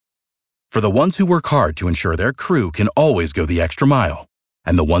For the ones who work hard to ensure their crew can always go the extra mile,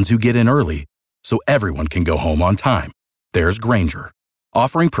 and the ones who get in early so everyone can go home on time, there's Grainger,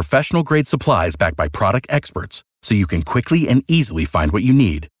 offering professional-grade supplies backed by product experts so you can quickly and easily find what you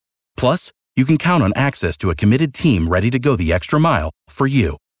need. Plus, you can count on access to a committed team ready to go the extra mile for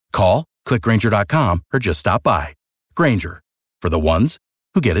you. Call, click Grainger.com, or just stop by. Grainger, for the ones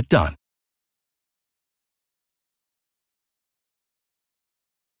who get it done.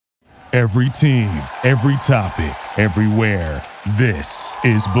 Every team, every topic, everywhere. This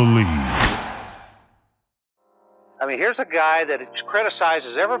is Believe. I mean, here's a guy that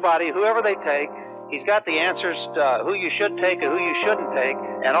criticizes everybody, whoever they take. He's got the answers to who you should take and who you shouldn't take.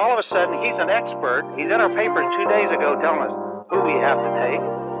 And all of a sudden, he's an expert. He's in our paper 2 days ago telling us who we have to take.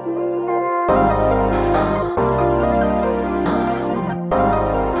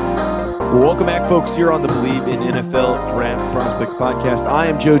 Welcome back, folks, here on the Believe in NFL Draft Prospects podcast. I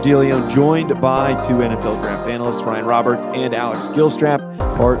am Joe DeLeon, joined by two NFL draft analysts, Ryan Roberts and Alex Gilstrap,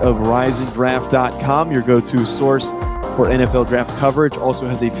 part of RiseandDraft.com, your go-to source for NFL draft coverage. Also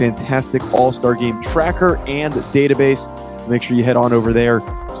has a fantastic all-star game tracker and database, so make sure you head on over there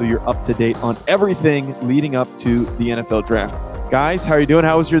so you're up to date on everything leading up to the NFL draft. Guys, how are you doing?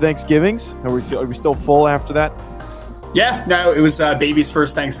 How was your Thanksgivings? Are we still full after that? Yeah, no, it was baby's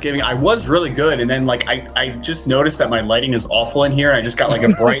first Thanksgiving. I was really good, and then I just noticed that my lighting is awful in here. I just got like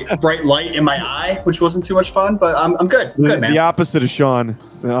a bright light in my eye, which wasn't too much fun, but I'm good. I'm good, man. The opposite of Sean,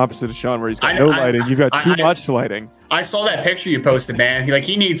 where he's got no lighting. You've got too much lighting. I saw that picture you posted, man.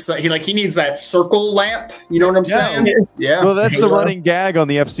 He needs that circle lamp. You know what I'm saying? Yeah. Well, that's the running gag on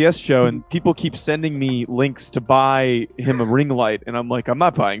the FCS show, and people keep sending me links to buy him a ring light, and I'm like, I'm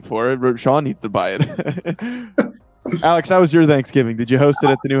not buying for it. Sean needs to buy it. Alex, how was your Thanksgiving? Did you host it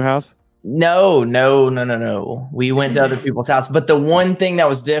at the new house? No. We went to other people's house. But the one thing that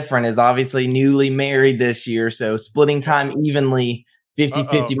was different is obviously newly married this year. So splitting time evenly,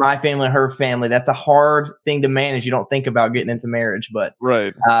 50-50, my family, her family. That's a hard thing to manage. You don't think about getting into marriage, but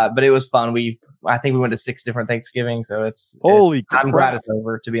right. But it was fun. I think we went to 6 different Thanksgivings. So I'm glad it's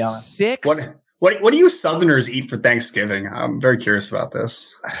over, to be honest. 6? What do you Southerners eat for Thanksgiving? I'm very curious about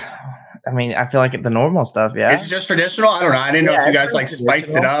this. I mean, I feel like the normal stuff, yeah. Is it just traditional? I don't know. I didn't know if you guys spiced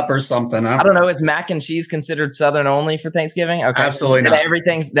it up or something. I don't know. Is mac and cheese considered Southern only for Thanksgiving? Okay, absolutely not.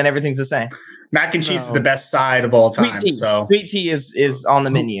 Then everything's the same. Mac and cheese is the best side of all time. Sweet tea is on the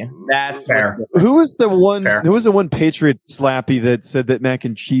menu. That's fair. Who was the one? Fair. Who was the one Patriot slappy that said that mac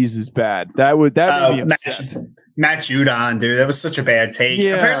and cheese is bad? That made me upset. Matt Judon, dude, that was such a bad take.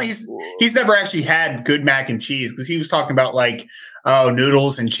 Yeah. Apparently, he's never actually had good mac and cheese because he was talking about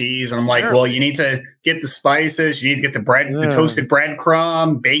noodles and cheese, and I'm like, well, you need to get the spices, you need to get the bread, the toasted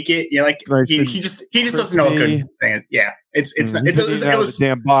breadcrumb, bake it. You know, he just doesn't know what good. Yeah, it was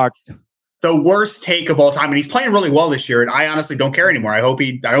damn box. The worst take of all time, and he's playing really well this year. And I honestly don't care anymore. I hope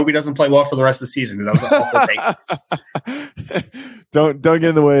he doesn't play well for the rest of the season because that was an awful take. Don't get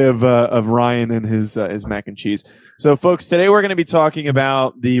in the way of Ryan and his mac and cheese. So, folks, today we're going to be talking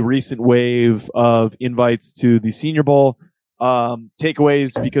about the recent wave of invites to the Senior Bowl.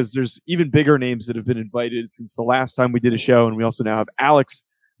 Takeaways, because there's even bigger names that have been invited since the last time we did a show, and we also now have Alex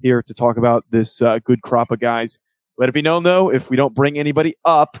here to talk about this good crop of guys. Let it be known, though, if we don't bring anybody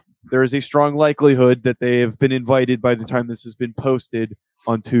up, there is a strong likelihood that they have been invited by the time this has been posted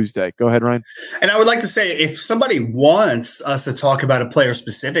on Tuesday. Go ahead, Ryan. And I would like to say, if somebody wants us to talk about a player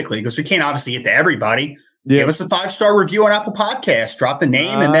specifically, because we can't obviously get to everybody, give us a 5-star review on Apple Podcasts, drop the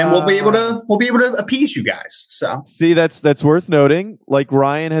name, and then we'll be able to appease you guys. So see, that's worth noting. Like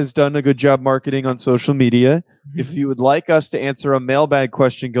Ryan has done a good job marketing on social media. If you would like us to answer a mailbag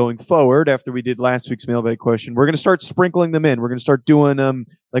question going forward, after we did last week's mailbag question, we're going to start sprinkling them in. We're going to start doing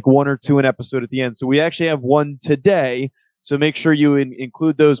like 1 or 2 an episode at the end. So we actually have one today. So make sure you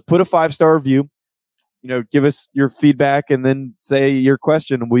include those. Put a 5-star review. Give us your feedback and then say your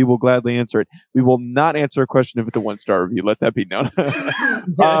question, and we will gladly answer it. We will not answer a question if it's a 1-star review. Let that be known.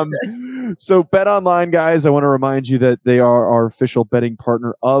 So Bet Online, guys, I want to remind you that they are our official betting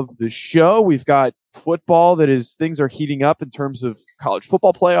partner of the show. We've got football things are heating up in terms of college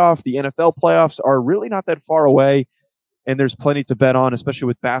football playoff. The NFL playoffs are really not that far away, and there's plenty to bet on, especially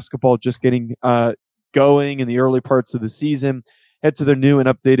with basketball just getting going in the early parts of the season. Head to their new and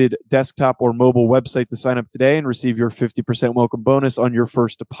updated desktop or mobile website to sign up today and receive your 50% welcome bonus on your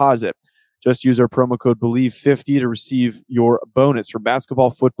first deposit. Just use our promo code BELIEVE50 to receive your bonus for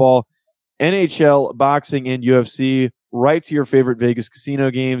basketball, football, NHL, boxing, and UFC, right to your favorite Vegas casino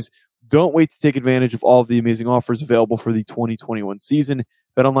games. Don't wait to take advantage of all of the amazing offers available for the 2021 season.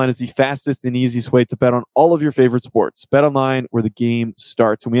 BetOnline is the fastest and easiest way to bet on all of your favorite sports. BetOnline, where the game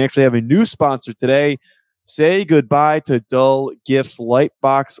starts. And we actually have a new sponsor today. Say goodbye to dull gifts.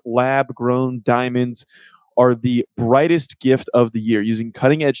 Lightbox lab-grown diamonds are the brightest gift of the year. Using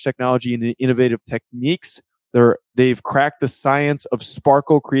cutting-edge technology and innovative techniques, they've cracked the science of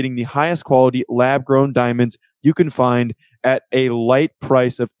sparkle, creating the highest quality lab-grown diamonds you can find at a light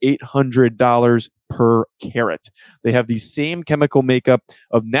price of $800 per carat. They have the same chemical makeup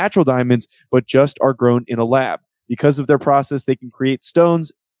of natural diamonds, but just are grown in a lab. Because of their process, they can create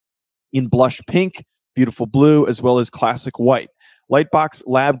stones in blush pink, beautiful blue, as well as classic white. Lightbox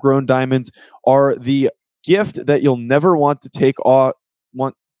lab-grown diamonds are the gift that you'll never want to take off.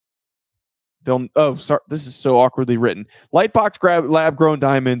 This is so awkwardly written. Lightbox lab-grown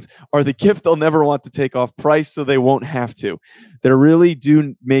diamonds are the gift they'll never want to take off price, so they won't have to. They really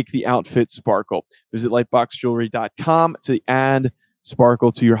do make the outfit sparkle. Visit lightboxjewelry.com to add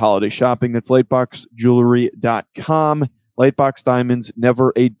sparkle to your holiday shopping. That's lightboxjewelry.com. Lightbox diamonds,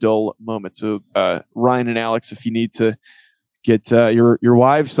 never a dull moment. So, Ryan and Alex, if you need to get your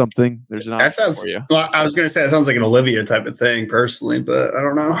wife something, there's an option for you. Well, I was going to say, it sounds like an Olivia type of thing, personally, but I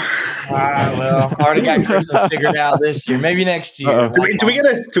don't know. Well, already got Christmas figured out this year. Maybe next year. Do we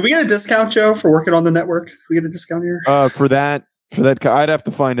get a discount, Joe, for working on the network? Do we get a discount here? For that, I'd have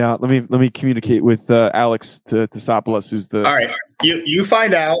to find out. Let me communicate with Alex Tassopoulos, who's the. All right, you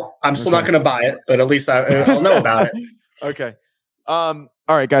find out. I'm still not going to buy it, but at least I'll know about it. Okay. All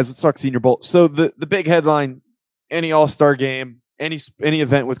right, guys, let's talk Senior Bowl. So the big headline. Any All-Star game, any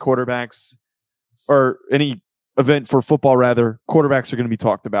event with quarterbacks, or any event for football, rather, quarterbacks are going to be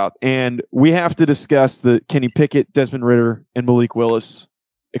talked about. And we have to discuss the Kenny Pickett, Desmond Ridder, and Malik Willis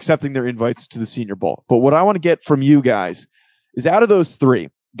accepting their invites to the Senior Bowl. But what I want to get from you guys is, out of those three,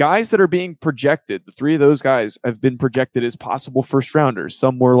 guys that are being projected, the three of those guys have been projected as possible first-rounders,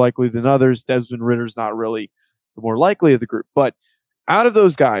 some more likely than others. Desmond Ridder's not really the more likely of the group. But out of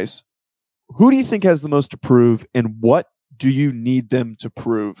those guys, who do you think has the most to prove, and what do you need them to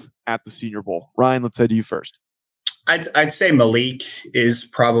prove at the Senior Bowl? Ryan, let's head to you first. I'd say Malik is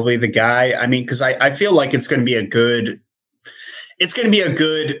probably the guy. I mean, because I feel like it's going to be a good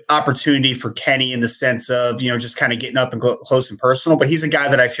opportunity for Kenny, in the sense of, just kind of getting up and close and personal. But he's a guy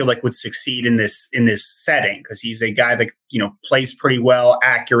that I feel like would succeed in this setting, because he's a guy that plays pretty well,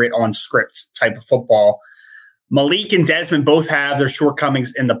 accurate on script type of football. Malik and Desmond both have their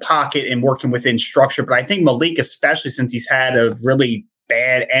shortcomings in the pocket and working within structure. But I think Malik, especially since he's had a really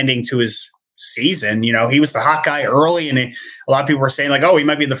bad ending to his season, he was the hot guy early, and a lot of people were saying, like, oh, he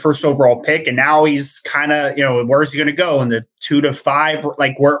might be the first overall pick. And now he's kind of, where's he going to go in the 2 to 5?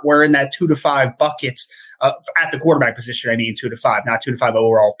 Like, we're in that 2 to 5 buckets at the quarterback position. I mean, 2 to 5, not 2 to 5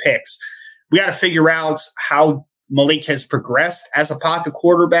 overall picks. We got to figure out how Malik has progressed as a pocket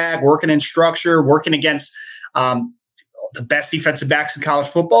quarterback, working in structure, working against the best defensive backs in college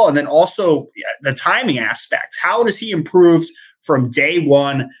football, and then also the timing aspect. How does he improve from day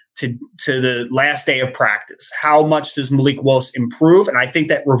one to the last day of practice? How much does Malik Willis improve? And I think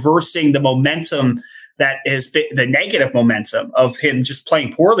that reversing the momentum that has been the negative momentum of him just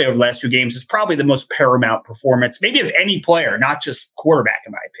playing poorly over the last 2 games is probably the most paramount performance, maybe of any player, not just quarterback,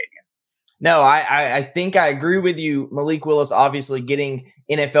 in my opinion. No, I think I agree with you. Malik Willis, obviously getting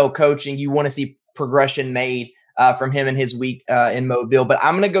NFL coaching, you want to see progression made from him in his week in Mobile. But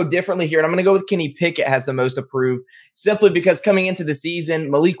I'm going to go differently here, and I'm going to go with Kenny Pickett has the most to prove, simply because coming into the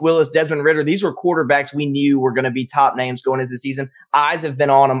season, Malik Willis, Desmond Ridder, these were quarterbacks we knew were going to be top names going into the season. Eyes have been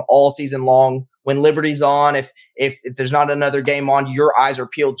on them all season long. When Liberty's on, if there's not another game on, your eyes are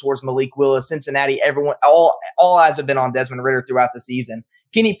peeled towards Malik Willis. Cincinnati, everyone, all eyes have been on Desmond Ridder throughout the season.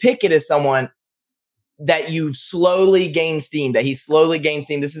 Kenny Pickett is someone that you slowly gain steam,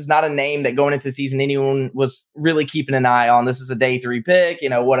 This is not a name that going into the season anyone was really keeping an eye on. This is a day 3 pick,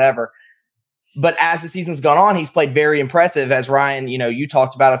 whatever. But as the season's gone on, he's played very impressive, as Ryan, you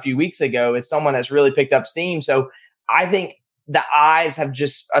talked about a few weeks ago, as someone that's really picked up steam. So I think the eyes have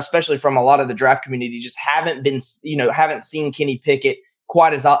just, especially from a lot of the draft community, just haven't seen Kenny Pickett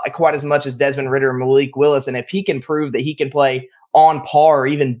quite as much as Desmond Ridder and Malik Willis. And if he can prove that he can play on par or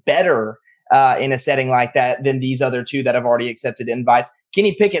even better in a setting like that than these other two that have already accepted invites,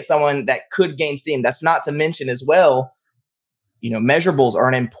 Kenny Pickett, someone that could gain steam. That's not to mention as well, measurables are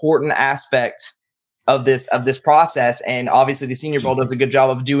an important aspect of this process. And obviously the Senior Bowl does a good job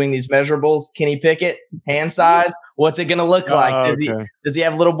of doing these measurables. Kenny Pickett, hand size, what's it going to look like? Does he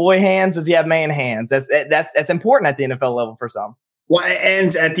have little boy hands? Does he have man hands? That's important at the NFL level for some. Well,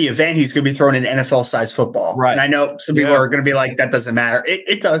 and at the event, he's going to be throwing an NFL-sized football. Right. And I know some people are going to be like, that doesn't matter.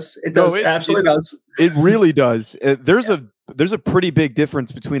 It does. It does. It absolutely does. It really does. There's a pretty big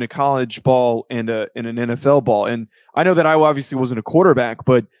difference between a college ball and an NFL ball. And I know that I obviously wasn't a quarterback,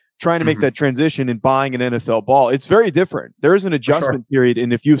 but trying to make that transition and buying an NFL ball, it's very different. There is an adjustment period.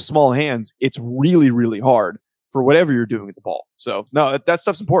 And if you have small hands, it's really, really hard for whatever you're doing with the ball. So no, that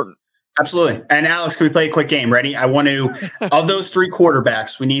stuff's important. Absolutely. And Alex, can we play a quick game? Ready? I want to, of those three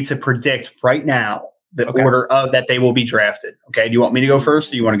quarterbacks, we need to predict right now the order of that they will be drafted. Okay. Do you want me to go first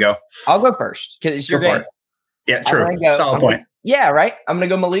or do you want to go? I'll go first because it's your game. Yeah, true. Solid point. Yeah, right. I'm going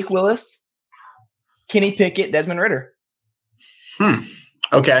to go Malik Willis, Kenny Pickett, Desmond Ridder.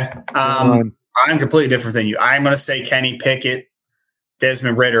 Okay. I'm completely different than you. I'm going to say Kenny Pickett,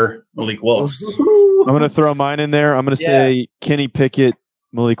 Desmond Ridder, Malik Willis. I'm going to throw mine in there. I'm going to say Kenny Pickett,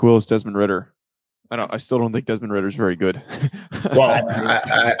 Malik Willis, Desmond Ridder. I still don't think Desmond Ridder is very good. Well,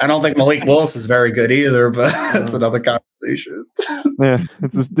 I don't think Malik Willis is very good either, but that's another conversation. Yeah,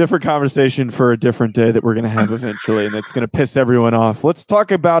 it's a different conversation for a different day that we're going to have eventually, and it's going to piss everyone off. Let's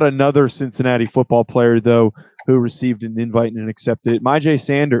talk about another Cincinnati football player, though, who received an invite and accepted it. Myjai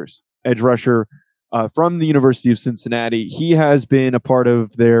Sanders, edge rusher from the University of Cincinnati. He has been a part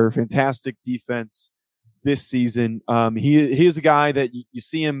of their fantastic defense this season. He is a guy that you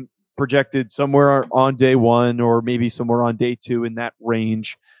see him projected somewhere on day one or maybe somewhere on day two in that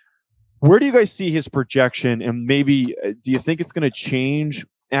range. Where do you guys see his projection? And maybe do you think it's going to change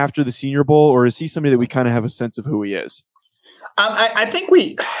after the Senior Bowl, or is he somebody that we kind of have a sense of who he is? I think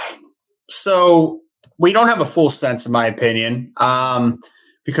we don't have a full sense, in my opinion,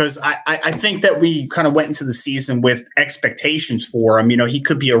 because I think that we kind of went into the season with expectations for him. You know, he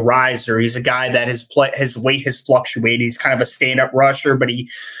could be a riser. He's a guy that his weight has fluctuated. He's kind of a stand-up rusher, but he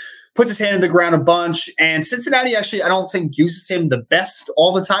puts his hand in the ground a bunch. And Cincinnati actually, I don't think, uses him the best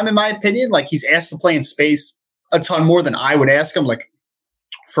all the time, in my opinion. Like, he's asked to play in space a ton more than I would ask him. Like,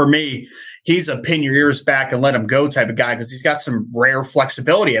 for me, he's a pin your ears back and let him go type of guy because he's got some rare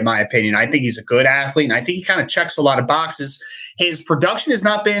flexibility, in my opinion. I think he's a good athlete, and I think he kind of checks a lot of boxes. His production has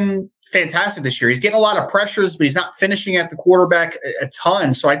not been fantastic this year. He's getting a lot of pressures, but he's not finishing at the quarterback a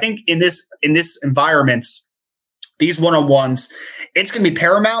ton. So I think in this environment, these one-on-ones, it's going to be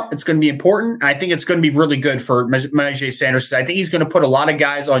paramount. It's going to be important. I think it's going to be really good for Myjai Sanders. I think he's going to put a lot of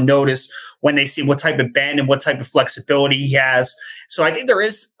guys on notice when they see what type of bend and what type of flexibility he has. So I think there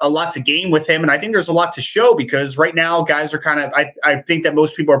is a lot to gain with him, and I think there's a lot to show because right now guys are kind of – I think that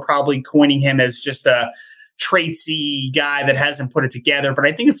most people are probably coining him as just a traitsy guy that hasn't put it together, but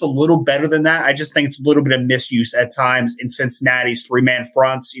I think it's a little better than that. I just think it's a little bit of misuse at times in Cincinnati's three-man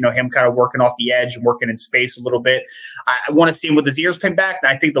fronts, you know, him kind of working off the edge and working in space a little bit. I want to see him with his ears pinned back, and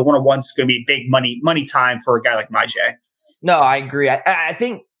I think the one-on-one's is going to be big money time for a guy like Myjai. No, I agree. I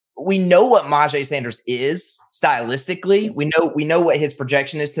think we know what Myjai Sanders is stylistically. We know what his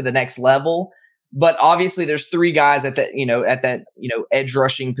projection is to the next level. But obviously, there's three guys at that edge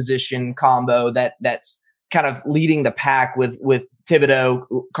rushing position combo that's kind of leading the pack with Thibodeau,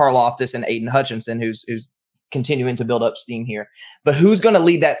 Karlaftis, and Aiden Hutchinson, who's continuing to build up steam here. But who's going to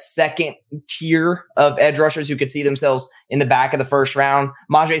lead that second tier of edge rushers who could see themselves in the back of the first round?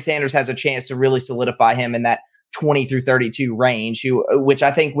 Myjai Sanders has a chance to really solidify him in that 20 through 32 range, which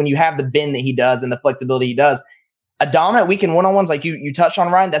I think when you have the bend that he does and the flexibility he does, a dominant week in one-on-ones like you touched on,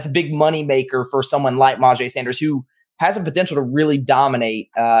 Ryan, that's a big money maker for someone like Myjai Sanders who has a potential to really dominate,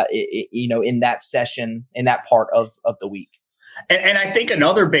 in that session, in that part of the week. And I think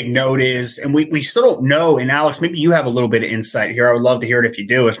another big note is, and we still don't know, and Alex, maybe you have a little bit of insight here. I would love to hear it if you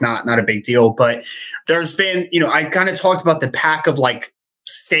do. If not a big deal. But there's been, I kind of talked about the pack of like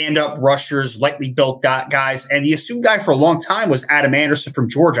stand-up rushers, lightly built guys, and the assumed guy for a long time was Adam Anderson from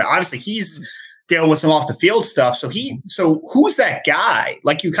Georgia. Obviously, he's dealing with some off the field stuff. So who's that guy?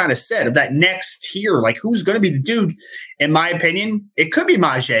 Like you kind of said, of that next tier, like who's going to be the dude? In my opinion, it could be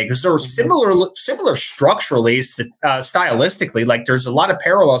Myjai because they're similar structurally, stylistically. Like there's a lot of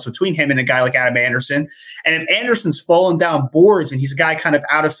parallels between him and a guy like Adam Anderson. And if Anderson's falling down boards and he's a guy kind of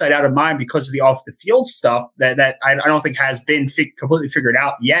out of sight, out of mind because of the off the field stuff that I don't think has been completely figured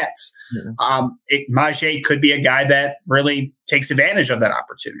out yet. Myjai could be a guy that really takes advantage of that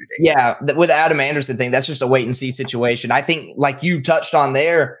opportunity. Yeah, with the Adam Anderson thing, that's just a wait and see situation. I think, like you touched on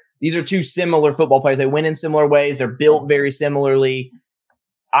there, these are two similar football players. They win in similar ways. They're built very similarly.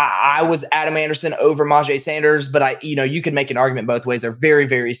 I was Adam Anderson over Myjai Sanders, but you could make an argument both ways. They're very,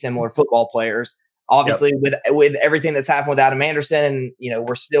 very similar football players. Obviously, with everything that's happened with Adam Anderson, and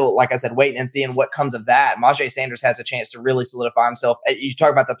we're still, like I said, waiting and seeing what comes of that. Myjai Sanders has a chance to really solidify himself. You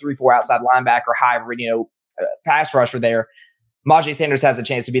talk about the 3-4 outside linebacker, hybrid, pass rusher there. Myjai Sanders has a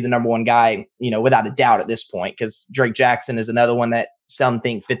chance to be the number one guy, without a doubt at this point, because Drake Jackson is another one that some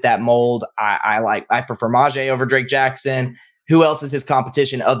think fit that mold. I prefer Myjai over Drake Jackson. Who else is his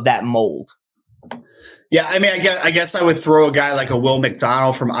competition of that mold? Yeah, I mean, I guess I would throw a guy like a Will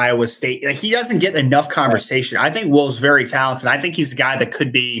McDonald from Iowa State. Like, he doesn't get enough conversation. I think Will's very talented. I think he's a guy that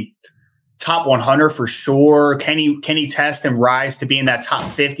could be top 100 for sure. Can he test and rise to being that top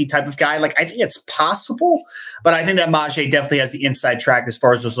 50 type of guy? Like, I think it's possible, but I think that Myjai definitely has the inside track as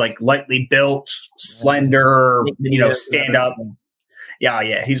far as those like lightly built, slender, stand up.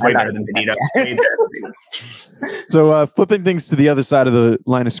 Yeah, he's way better than Benito. So flipping things to the other side of the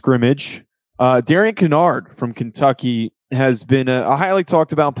line of scrimmage, Darian Kinnard from Kentucky has been a highly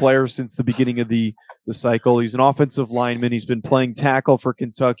talked about player since the beginning of the cycle. He's an offensive lineman. He's been playing tackle for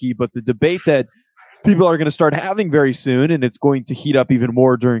Kentucky, but the debate that people are going to start having very soon, and it's going to heat up even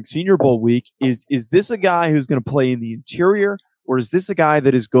more during Senior Bowl week, is this a guy who's going to play in the interior, or is this a guy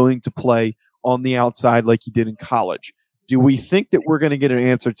that is going to play on the outside like he did in college? Do we think that we're going to get an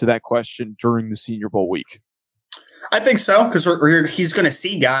answer to that question during the Senior Bowl week? I think so, because he's going to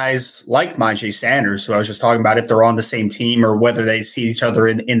see guys like Myjai Sanders, who I was just talking about, if they're on the same team or whether they see each other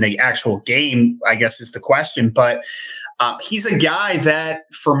in the actual game, I guess is the question. But he's a guy that,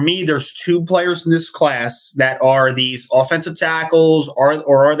 for me, there's two players in this class that are these offensive tackles or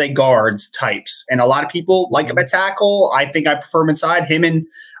are they guards types. And a lot of people like him at tackle. I think I prefer him inside. Him and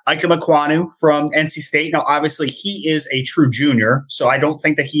Ike Ekwonu from NC State. Now, obviously, he is a true junior, so I don't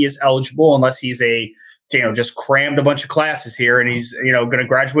think that he is eligible unless he's just crammed a bunch of classes here and he's, going to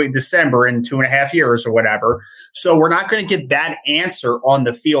graduate in December in 2.5 years or whatever. So we're not going to get that answer on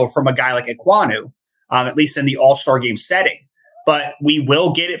the field from a guy like Ekwonu, at least in the all-star game setting. But we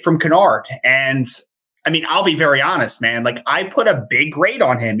will get it from Kinnard. And I mean, I'll be very honest, man. Like, I put a big grade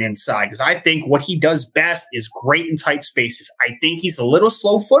on him inside because I think what he does best is great in tight spaces. I think he's a little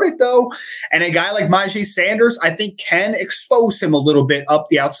slow-footed, though. And a guy like Myjai Sanders, I think, can expose him a little bit up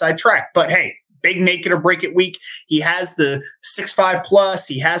the outside track. But hey, big make it or break it week. He has the 6'5 plus.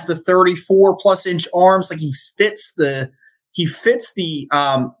 He has the 34 plus inch arms. Like, he fits the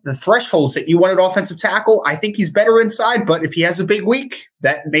thresholds that you want at offensive tackle. I think he's better inside, but if he has a big week,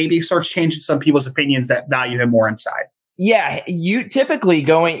 that maybe starts changing some people's opinions that value him more inside. Yeah, you typically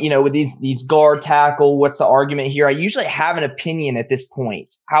going, with these guard tackle, what's the argument here? I usually have an opinion at this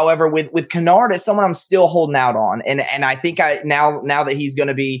point. However, with Kinnard, it's someone I'm still holding out on. And I think now that he's going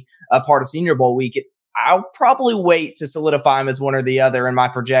to be a part of Senior Bowl week, I'll probably wait to solidify him as one or the other in my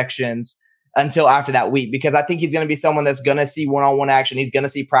projections until after that week, because I think he's going to be someone that's going to see one-on-one action. He's going to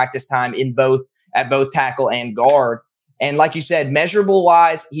see practice time at both tackle and guard. And like you said, measurable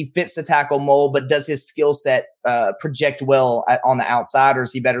wise, he fits the tackle mold, but does his skill set project well on the outside, or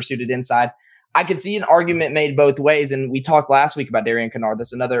is he better suited inside? I could see an argument made both ways. And we talked last week about Darian Kinnard.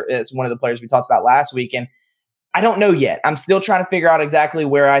 It's one of the players we talked about last week. And I don't know yet. I'm still trying to figure out exactly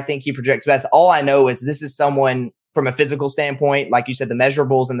where I think he projects best. All I know is this is someone from a physical standpoint, like you said, the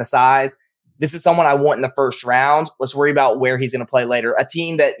measurables and the size. This is someone I want in the first round. Let's worry about where he's going to play later. A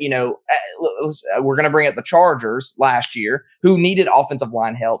team that, we're going to bring up the Chargers last year, who needed offensive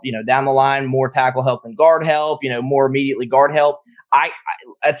line help, down the line, more tackle help than guard help, more immediately guard help.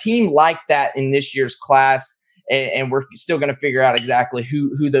 A team like that in this year's class, and we're still going to figure out exactly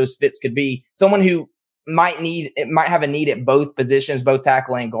who those fits could be. Someone who might have a need at both positions, both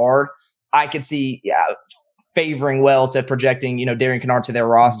tackle and guard. I could see favoring well to projecting, Darian Kinnard to their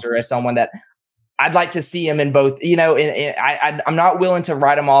roster as someone that I'd like to see him in both, I'm not willing to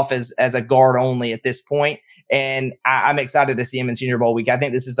write him off as a guard only at this point. And I'm excited to see him in Senior Bowl week. I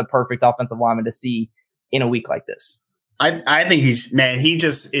think this is the perfect offensive lineman to see in a week like this. I think he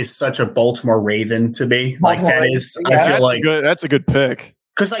just is such a Baltimore Raven to me. Like, that is, I feel like that's a good pick.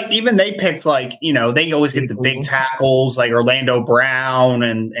 Because even they picked they always get the big tackles like Orlando Brown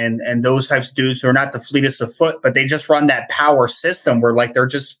and those types of dudes who are not the fleetest of foot, but they just run that power system where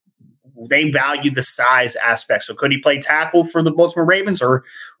they value the size aspect. So could he play tackle for the Baltimore Ravens, or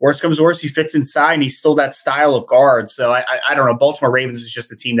worse comes to worse, he fits inside and he's still that style of guard. So I don't know. Baltimore Ravens is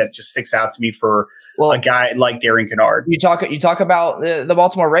just a team that just sticks out to me for a guy like Darian Kinnard. You talk about the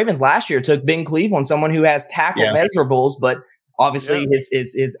Baltimore Ravens last year took Ben Cleveland, someone who has tackle measurables, but obviously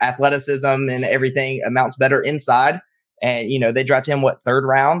his athleticism and everything amounts better inside. And, they drafted him, third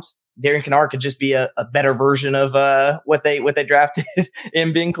round? Darian Kinnard could just be a better version of what they drafted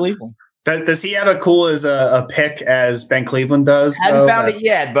in Ben Cleveland. Does he have a cool as a pick as Ben Cleveland does? Haven't found it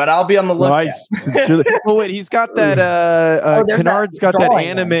yet, but I'll be on the lookout. Nice. Oh wait, he's got that. Kennard's got that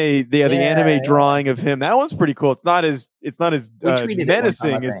anime. The anime drawing of him. That one's pretty cool. It's not as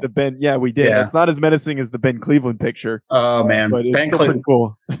menacing as the Ben. Yeah, we did. Yeah. It's not as menacing as the Ben Cleveland picture. Oh man, but it's still pretty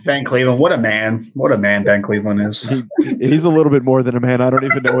cool. Ben Cleveland, what a man! What a man Ben Cleveland is. He's a little bit more than a man. I don't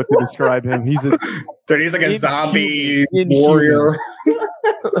even know what to describe him. He's like a zombie warrior.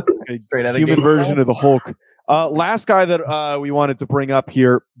 Straight out human version of the Hulk. Last guy that we wanted to bring up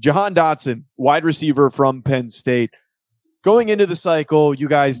here, Jahan Dotson, wide receiver from Penn State. Going into the cycle, you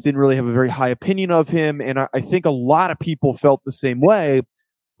guys didn't really have a very high opinion of him, and I think a lot of people felt the same way.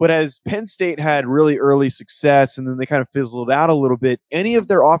 But as Penn State had really early success, and then they kind of fizzled out a little bit, any of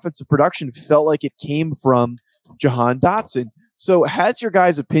their offensive production felt like it came from Jahan Dotson. So has your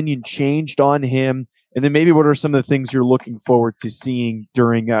guys' opinion changed on him? And then maybe what are some of the things you're looking forward to seeing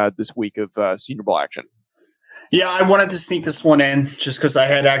during this week of Senior Bowl action? Yeah, I wanted to sneak this one in just because I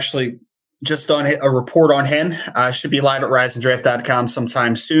had actually just done a report on him. Should be live at riseanddraft.com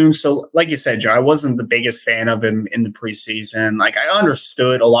sometime soon. So like you said, Joe, I wasn't the biggest fan of him in the preseason. Like I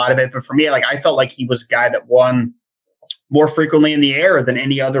understood a lot of it, but for me, like I felt like he was a guy that won more frequently in the air than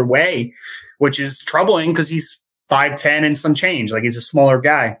any other way, which is troubling because he's 5'10" and some change. Like he's a smaller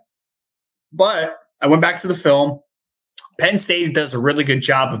guy. But I went back to the film. Penn State does a really good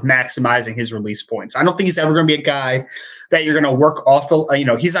job of maximizing his release points. I don't think he's ever going to be a guy that you're going to work off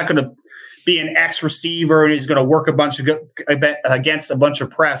the, he's not going to be an X receiver and he's going to work against a bunch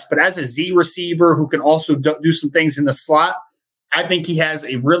of press. But as a Z receiver who can also do some things in the slot, I think he has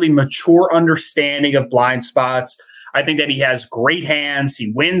a really mature understanding of blind spots. I think that he has great hands.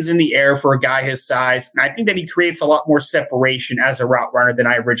 He wins in the air for a guy his size. And I think that he creates a lot more separation as a route runner than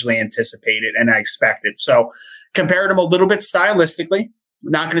I originally anticipated and I expected. So compared him a little bit stylistically,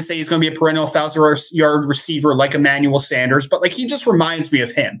 I'm not going to say he's going to be a perennial 1,000-yard receiver like Emmanuel Sanders, but like he just reminds me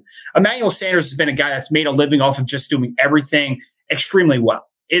of him. Emmanuel Sanders has been a guy that's made a living off of just doing everything extremely well.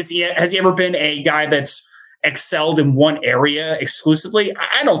 Has he ever been a guy that's excelled in one area exclusively?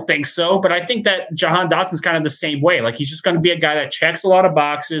 I don't think so, but I think that Jahan Dotson's kind of the same way. Like he's just going to be a guy that checks a lot of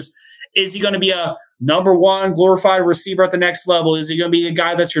boxes. Is he going to be a number one glorified receiver at the next level? Is he going to be a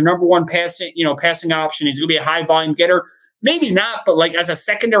guy that's your number one passing option? Is he going to be a high volume getter? Maybe not, but like as a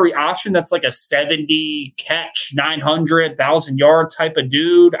secondary option, that's like a 70 catch, 900, 1,000-yard type of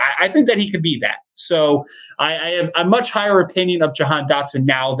dude. I think that he could be that. So I have a much higher opinion of Jahan Dotson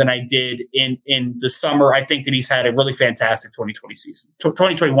now than I did in the summer. I think that he's had a really fantastic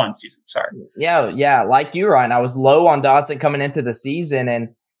 2021 season. Sorry. Yeah. Like you, Ryan, I was low on Dotson coming into the season, and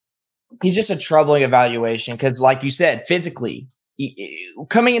he's just a troubling evaluation because, like you said, physically,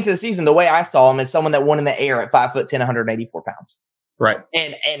 coming into the season, the way I saw him is someone that won in the air at 5'10", 184 pounds. Right.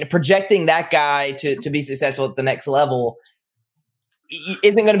 And projecting that guy to be successful at the next level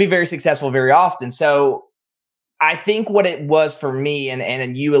isn't going to be very successful very often. So I think what it was for me,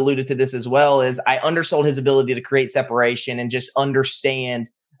 and you alluded to this as well, is I undersold his ability to create separation and just understand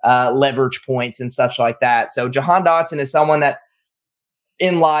leverage points and stuff like that. So Jahan Dotson is someone that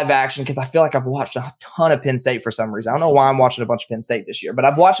in live action, because I feel like I've watched a ton of Penn State for some reason. I don't know why I'm watching a bunch of Penn State this year, but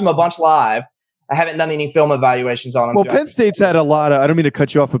I've watched him a bunch live. I haven't done any film evaluations on him. Well, Penn State's had a lot of, I don't mean to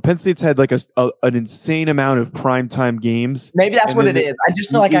cut you off, but Penn State's had like an insane amount of primetime games. Maybe that's what it is. I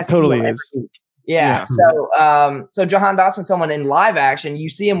just feel like I totally is. Yeah. So Jahan Dotson, someone in live action, you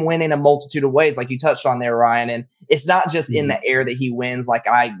see him win in a multitude of ways, like you touched on there, Ryan. And it's not just in the air that he wins, like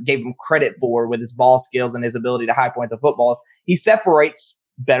I gave him credit for with his ball skills and his ability to high point the football. He separates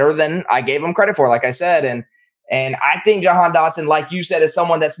better than I gave him credit for, like I said. And I think Jahan Dotson, like you said, is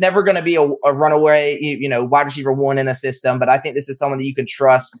someone that's never going to be a runaway, wide receiver one in a system. But I think this is someone that you can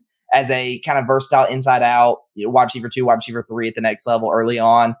trust as a kind of versatile inside out, wide receiver 2, wide receiver 3 at the next level early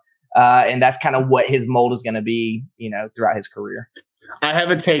on. And that's kind of what his mold is going to be, throughout his career. I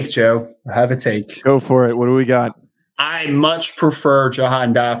have a take, Joe. I have a take. Go for it. What do we got? I much prefer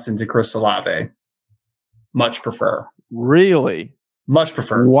Jahan Dotson to Chris Olave. Much prefer. Really? Much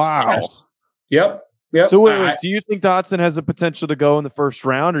prefer. Wow. Yes. Yep. So wait, do you think Dotson has the potential to go in the first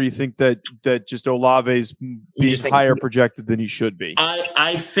round, or do you think that just Olave's being higher projected than he should be?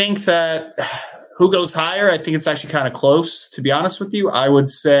 I think that who goes higher, I think it's actually kind of close, to be honest with you. I would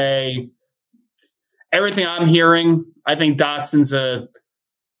say everything I'm hearing, I think Dotson's a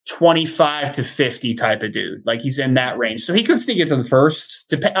 25 to 50 type of dude. Like he's in that range. So he could sneak into the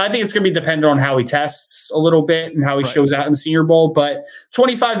first. I think it's going to be dependent on how he tests a little bit and how he shows out in the Senior Bowl. But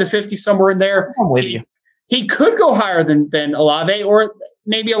 25 to 50, somewhere in there. I'm with you. He could go higher than Olave, or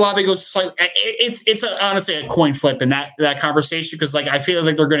maybe Olave goes slightly. It's honestly a coin flip in that conversation because like I feel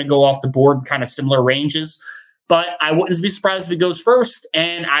like they're going to go off the board kind of similar ranges, but I wouldn't be surprised if he goes first.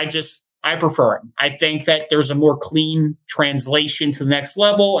 And I prefer him. I think that there's a more clean translation to the next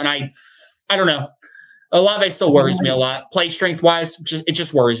level, and I don't know. Olave still worries me a lot. Play strength wise, it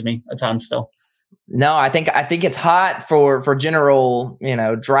just worries me a ton still. No, I think it's hot for general,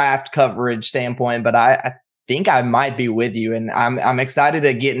 draft coverage standpoint, but I think I might be with you, and I'm excited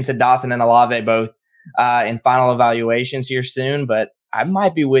to get into Dotson and Olave both in final evaluations here soon, but I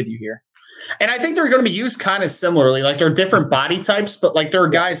might be with you here. And I think they're going to be used kind of similarly. Like they're different body types, but like there are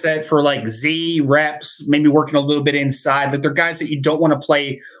guys that for like Z reps, maybe working a little bit inside, that they're guys that you don't want to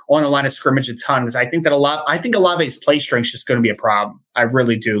play on the line of scrimmage a ton. Because I think Olave's play strength is just going to be a problem. I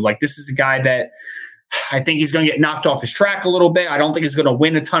really do. Like this is a guy that I think he's going to get knocked off his track a little bit. I don't think he's going to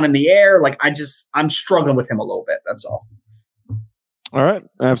win a ton in the air. Like I'm struggling with him a little bit. That's all. All right.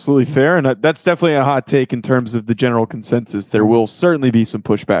 Absolutely fair. And that's definitely a hot take in terms of the general consensus. There will certainly be some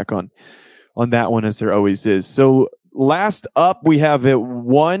pushback on that one, as there always is. So last up, we have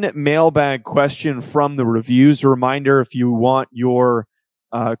one mailbag question from the reviews. A reminder, if you want your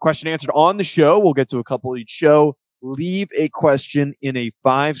question answered on the show, we'll get to a couple each show. Leave a question in a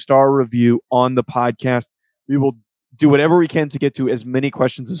 5-star review on the podcast. We will do whatever we can to get to as many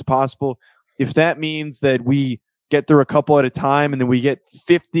questions as possible. If that means that we get through a couple at a time and then we get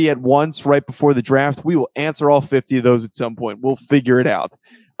 50 at once right before the draft, we will answer all 50 of those at some point. We'll figure it out.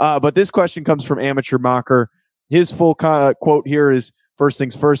 But this question comes from Amateur Mocker. His full quote here is, first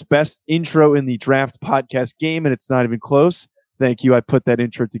things first, best intro in the draft podcast game, and it's not even close. Thank you. I put that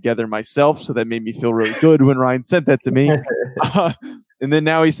intro together myself, so that made me feel really good when Ryan sent that to me. And then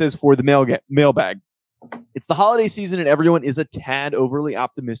now he says for the mailbag. It's the holiday season, and everyone is a tad overly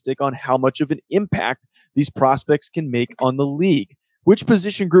optimistic on how much of an impact these prospects can make on the league. Which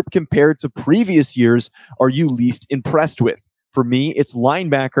position group compared to previous years are you least impressed with? For me, it's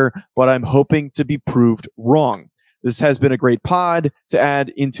linebacker, but I'm hoping to be proved wrong. This has been a great pod to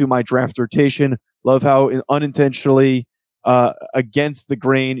add into my draft rotation. Love how unintentionally against the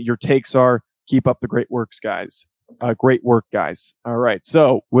grain your takes are. Keep up the great work, guys. Great work, guys. All right.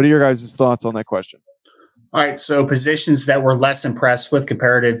 So what are your guys' thoughts on that question? All right. So positions that we're less impressed with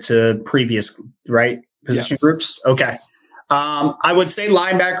comparative to previous, right? Position groups. Okay. Yes. I would say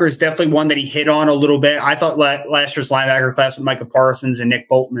linebacker is definitely one that he hit on a little bit. I thought last year's linebacker class with Micah Parsons and Nick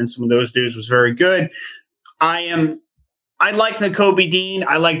Bolton and some of those dudes was very good. I like Nakobe Dean.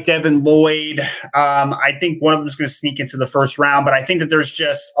 I like Devin Lloyd. I think one of them is going to sneak into the first round, but I think that there's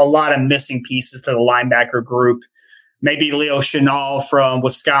just a lot of missing pieces to the linebacker group. Maybe Leo Chenal from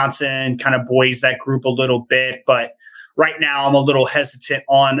Wisconsin kind of buoys that group a little bit, but right now I'm a little hesitant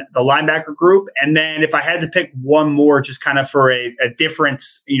on the linebacker group. And then if I had to pick one more just kind of for a different,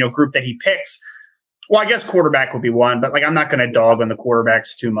 group that he picked, well, I guess quarterback would be one, but like I'm not going to dog on the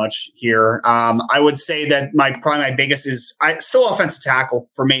quarterbacks too much here. I would say that probably my biggest is still offensive tackle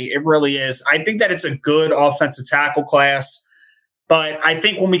for me. It really is. I think that it's a good offensive tackle class, but I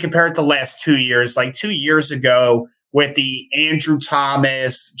think when we compare it to the last 2 years, like 2 years ago with the Andrew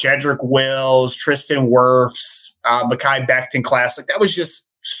Thomas, Jedrick Wills, Tristan Wirfs, Mekhi Becton class, like that was just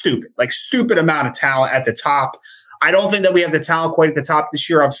stupid amount of talent at the top. I don't think that we have the talent quite at the top this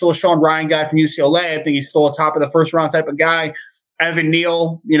year. I'm still a Sean Ryan guy from UCLA. I think he's still a top of the first round type of guy. Evan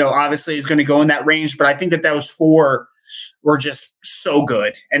Neal, obviously is going to go in that range, but I think that those four were just so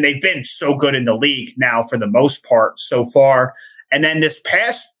good. And they've been so good in the league now for the most part so far. And then this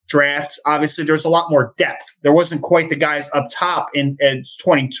past draft, obviously there's a lot more depth. There wasn't quite the guys up top in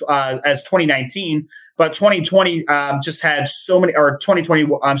 2019, but 2020 just had so many, or 2020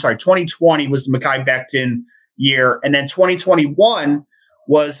 was the Mekhi Becton year. And then 2021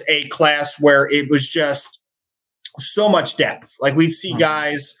 was a class where it was just so much depth. Like we see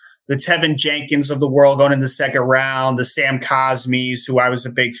guys, the Tevin Jenkins of the world going in the second round, the Sam Cosmes, who I was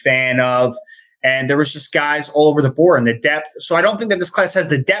a big fan of. And there was just guys all over the board in the depth. So I don't think that this class has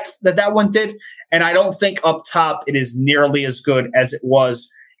the depth that one did. And I don't think up top it is nearly as good as it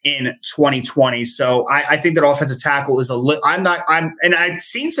was in 2020. So I think that offensive tackle is and I've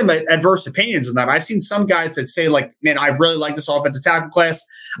seen some adverse opinions on that. I've seen some guys that say like, man, I really like this offensive tackle class.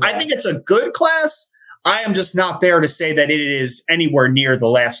 Yeah. I think it's a good class. I am just not there to say that it is anywhere near the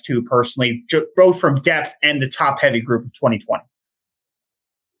last two personally, both from depth and the top heavy group of 2020.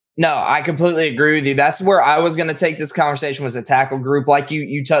 No, I completely agree with you. That's where I was going to take this conversation, was a tackle group. Like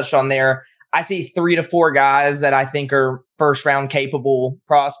you touched on there, I see 3 to 4 guys that I think are first round capable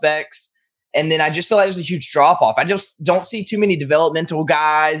prospects. And then I just feel like there's a huge drop off. I just don't see too many developmental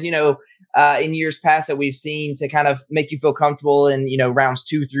guys. in years past that we've seen to kind of make you feel comfortable in, rounds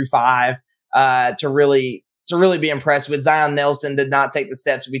 2 through 5 to really be impressed with. Zion Nelson did not take the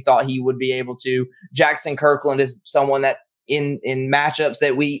steps we thought he would be able to. Jackson Kirkland is someone that in matchups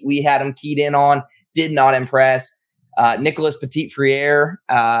that we had him keyed in on did not impress. Nicholas Petit-Frere,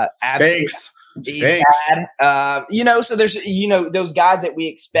 stinks. So there's, those guys that we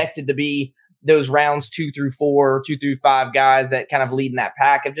expected to be those rounds 2 through 4, 2 through 5 guys that kind of lead in that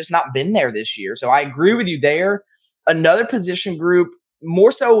pack have just not been there this year. So I agree with you there. Another position group,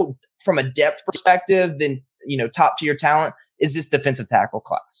 more so from a depth perspective than, top tier talent, is this defensive tackle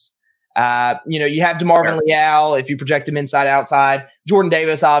class. You have DeMarvin Leal, if you project him inside, outside. Jordan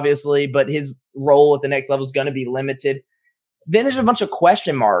Davis, obviously, but his role at the next level is going to be limited. Then there's a bunch of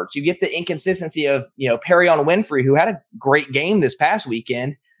question marks. You get the inconsistency of, Perrion Winfrey, who had a great game this past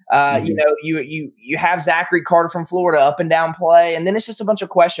weekend. You have Zachary Carter from Florida, up and down play, and then it's just a bunch of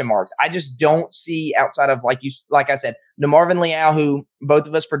question marks. I just don't see outside of, like I said, DeMarvin Leal, who both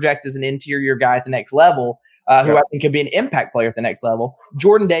of us project as an interior guy at the next level, who I think could be an impact player at the next level.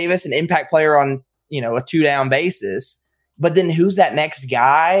 Jordan Davis, an impact player on, a 2-down basis. But then who's that next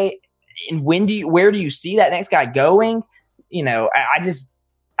guy? And where do you see that next guy going?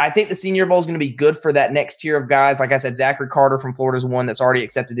 I think the Senior Bowl is going to be good for that next tier of guys. Like I said, Zachary Carter from Florida is one that's already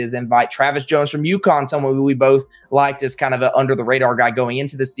accepted his invite. Travis Jones from UConn, someone who we both liked as kind of an under-the-radar guy going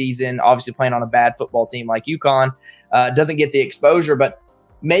into the season, obviously playing on a bad football team like UConn, doesn't get the exposure. But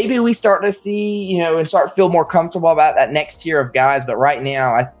maybe we start to see, and start to feel more comfortable about that next tier of guys. But right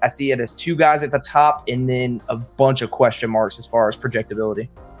now, I see it as 2 guys at the top and then a bunch of question marks as far as projectability.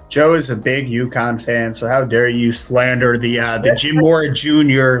 Joe is a big UConn fan, so how dare you slander the Jim Mora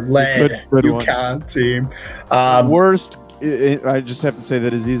Jr. led UConn team? Worst. I just have to say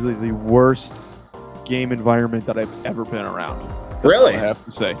that is easily the worst game environment that I've ever been around. Really? I have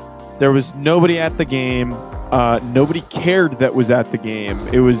to say, there was nobody at the game. Nobody cared that was at the game.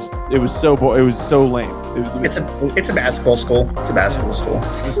 It was so lame. It's a basketball school. It's a basketball school.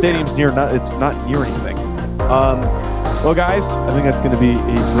 The stadium's it's not near anything. Well, guys, I think that's going to be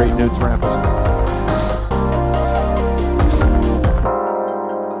a great note to wrap us up.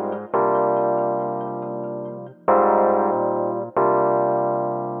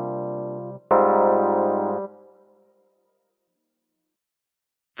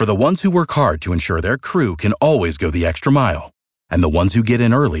 For the ones who work hard to ensure their crew can always go the extra mile, and the ones who get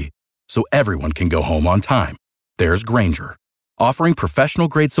in early so everyone can go home on time, there's Grainger, offering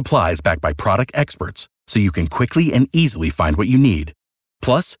professional-grade supplies backed by product experts, so you can quickly and easily find what you need.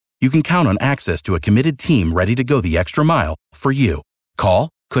 Plus, you can count on access to a committed team ready to go the extra mile for you. Call,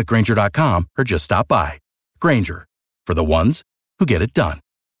 click Grainger.com, or just stop by. Grainger, for the ones who get it done.